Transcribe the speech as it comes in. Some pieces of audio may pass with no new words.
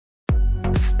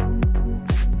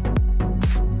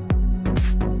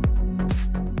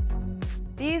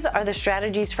These are the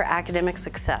strategies for academic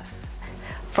success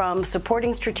from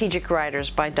Supporting Strategic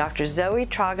Writers by Dr. Zoi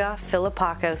Traga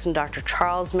Philippakos and Dr.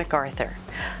 Charles MacArthur.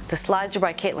 The slides are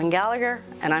by Caitlin Gallagher,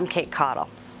 and I'm Kate Cottle.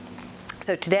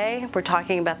 So today we're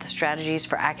talking about the strategies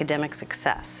for academic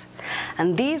success.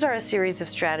 And these are a series of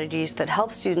strategies that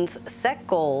help students set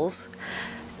goals,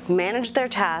 manage their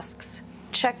tasks,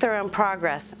 check their own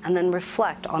progress, and then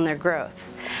reflect on their growth.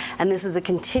 And this is a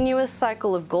continuous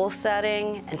cycle of goal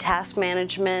setting and task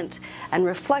management and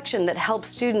reflection that helps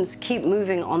students keep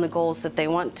moving on the goals that they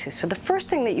want to. So the first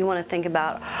thing that you want to think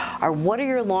about are, what are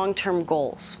your long-term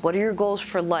goals? What are your goals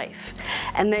for life?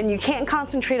 And then you can't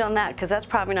concentrate on that because that's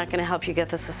probably not going to help you get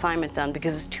this assignment done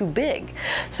because it's too big.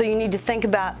 So you need to think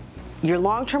about your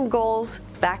long-term goals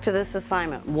back to this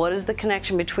assignment. What is the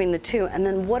connection between the two? And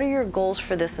then what are your goals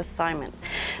for this assignment?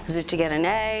 Is it to get an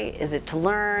A? Is it to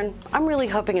learn? I'm really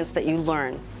hoping it's that you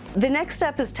learn. The next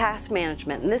step is task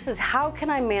management, and this is how can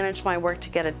I manage my work to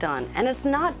get it done? And it's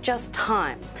not just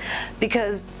time,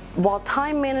 because while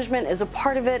time management is a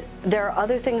part of it, there are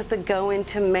other things that go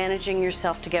into managing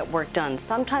yourself to get work done.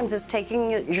 Sometimes it's taking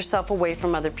yourself away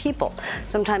from other people.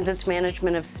 Sometimes it's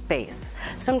management of space.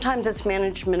 Sometimes it's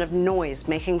management of noise,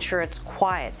 making sure it's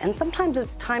quiet. And sometimes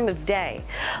it's time of day.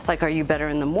 Like, are you better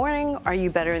in the morning? Are you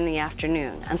better in the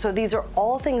afternoon? And so these are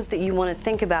all things that you want to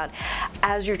think about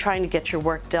as you're trying to get your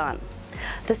work done.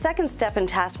 The second step in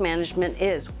task management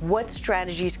is, what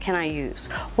strategies can I use?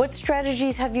 What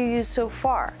strategies have you used so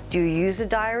far? Do you use a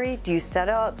diary? Do you set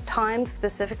out time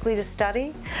specifically to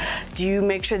study? Do you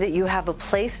make sure that you have a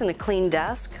place and a clean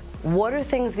desk? What are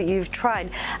things that you've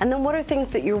tried? And then what are things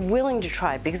that you're willing to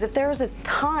try? Because if there is a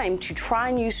time to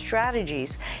try new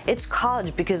strategies, it's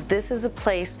college, because this is a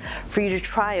place for you to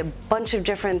try a bunch of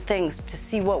different things to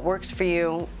see what works for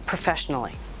you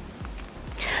professionally.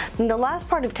 And the last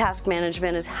part of task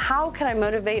management is, how can I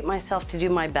motivate myself to do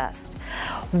my best?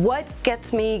 What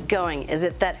gets me going? Is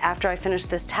it that after I finish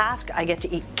this task, I get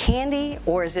to eat candy?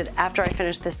 Or is it after I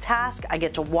finish this task, I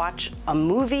get to watch a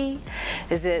movie?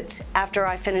 Is it after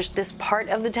I finish this part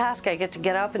of the task, I get to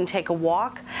get up and take a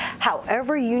walk?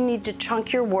 However you need to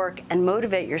chunk your work and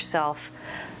motivate yourself,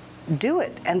 do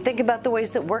it, and think about the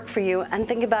ways that work for you, and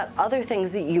think about other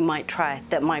things that you might try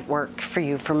that might work for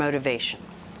you for motivation.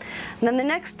 And then the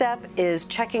next step is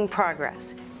checking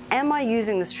progress. Am I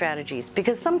using the strategies?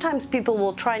 Because sometimes people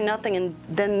will try nothing and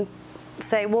then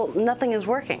say, well, nothing is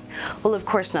working. Well, of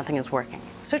course nothing is working.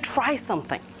 So try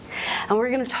something. And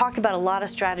we're going to talk about a lot of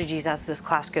strategies as this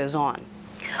class goes on.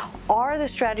 Are the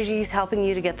strategies helping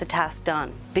you to get the task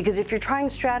done? Because if you're trying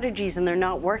strategies and they're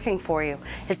not working for you,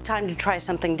 it's time to try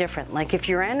something different. Like if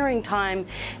you're entering time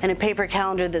in a paper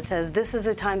calendar that says, this is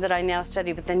the time that I now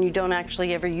study, but then you don't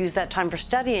actually ever use that time for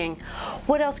studying,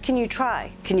 what else can you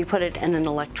try? Can you put it in an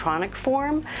electronic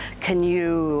form? Can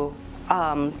you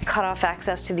cut off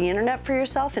access to the internet for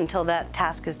yourself until that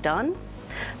task is done?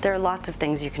 There are lots of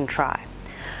things you can try.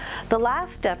 The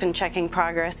last step in checking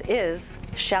progress is,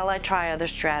 shall I try other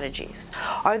strategies?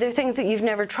 Are there things that you've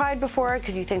never tried before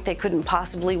because you think they couldn't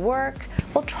possibly work?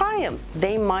 Well, try them.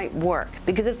 They might work,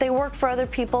 because if they work for other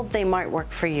people, they might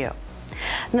work for you.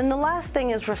 And then the last thing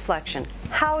is reflection.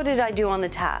 How did I do on the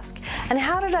task? And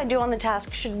how did I do on the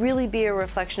task should really be a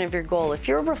reflection of your goal. If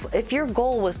your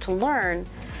goal was to learn,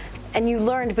 and you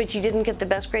learned but you didn't get the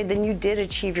best grade, then you did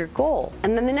achieve your goal.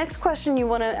 And then the next question you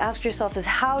want to ask yourself is,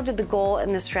 how did the goal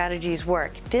and the strategies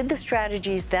work? Did the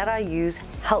strategies that I use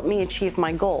help me achieve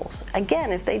my goals?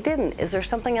 Again, if they didn't, is there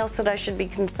something else that I should be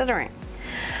considering?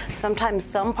 Sometimes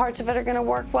some parts of it are going to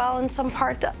work well and some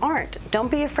parts aren't.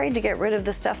 Don't be afraid to get rid of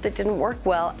the stuff that didn't work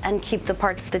well and keep the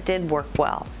parts that did work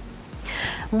well.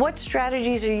 What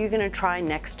strategies are you going to try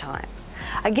next time?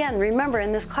 Again, remember,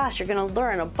 in this class you're going to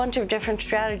learn a bunch of different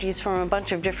strategies from a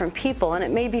bunch of different people, and it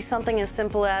may be something as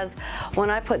simple as, when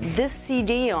I put this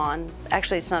CD on,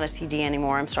 actually it's not a CD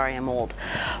anymore, I'm sorry, I'm old,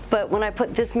 but when I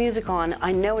put this music on,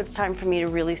 I know it's time for me to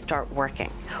really start working.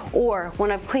 Or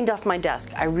when I've cleaned off my desk,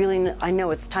 I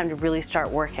know it's time to really start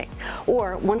working.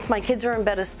 Or once my kids are in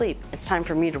bed asleep, it's time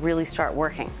for me to really start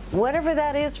working. Whatever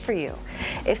that is for you.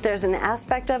 If there's an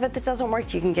aspect of it that doesn't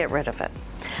work, you can get rid of it.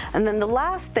 And then the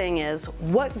last thing is,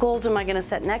 what goals am I going to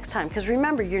set next time? Because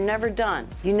remember, you're never done.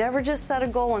 You never just set a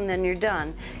goal and then you're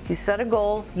done. You set a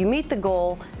goal, you meet the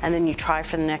goal, and then you try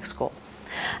for the next goal.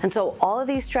 And so all of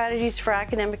these strategies for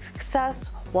academic success,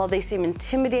 while they seem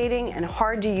intimidating and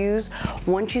hard to use,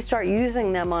 once you start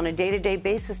using them on a day-to-day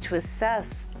basis to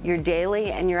assess your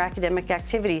daily and your academic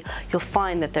activity, you'll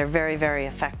find that they're very, very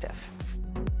effective.